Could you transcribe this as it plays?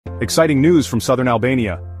Exciting news from southern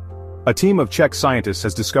Albania. A team of Czech scientists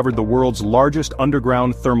has discovered the world's largest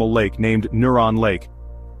underground thermal lake named Neuron Lake.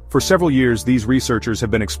 For several years, these researchers have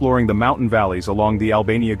been exploring the mountain valleys along the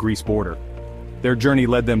Albania-Greece border. Their journey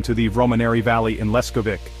led them to the Vromoneri Valley in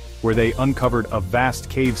Leskovic, where they uncovered a vast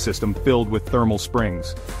cave system filled with thermal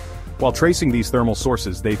springs. While tracing these thermal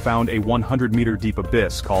sources, they found a 100-meter deep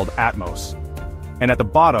abyss called Atmos. And at the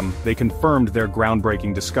bottom, they confirmed their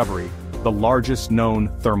groundbreaking discovery, the largest known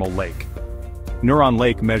thermal lake. Neuron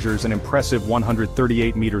Lake measures an impressive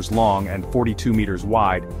 138 meters long and 42 meters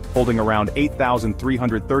wide, holding around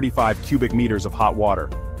 8,335 cubic meters of hot water.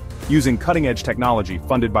 Using cutting-edge technology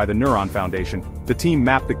funded by the Neuron Foundation, the team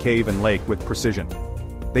mapped the cave and lake with precision.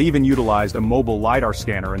 They even utilized a mobile LiDAR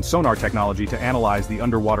scanner and sonar technology to analyze the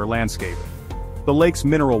underwater landscape. The lake's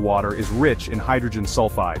mineral water is rich in hydrogen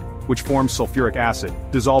sulfide, which forms sulfuric acid,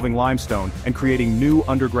 dissolving limestone and creating new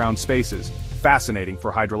underground spaces, fascinating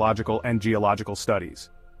for hydrological and geological studies.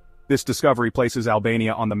 This discovery places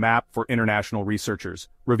Albania on the map for international researchers,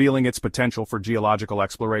 revealing its potential for geological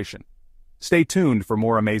exploration. Stay tuned for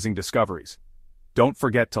more amazing discoveries. Don't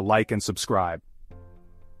forget to like and subscribe.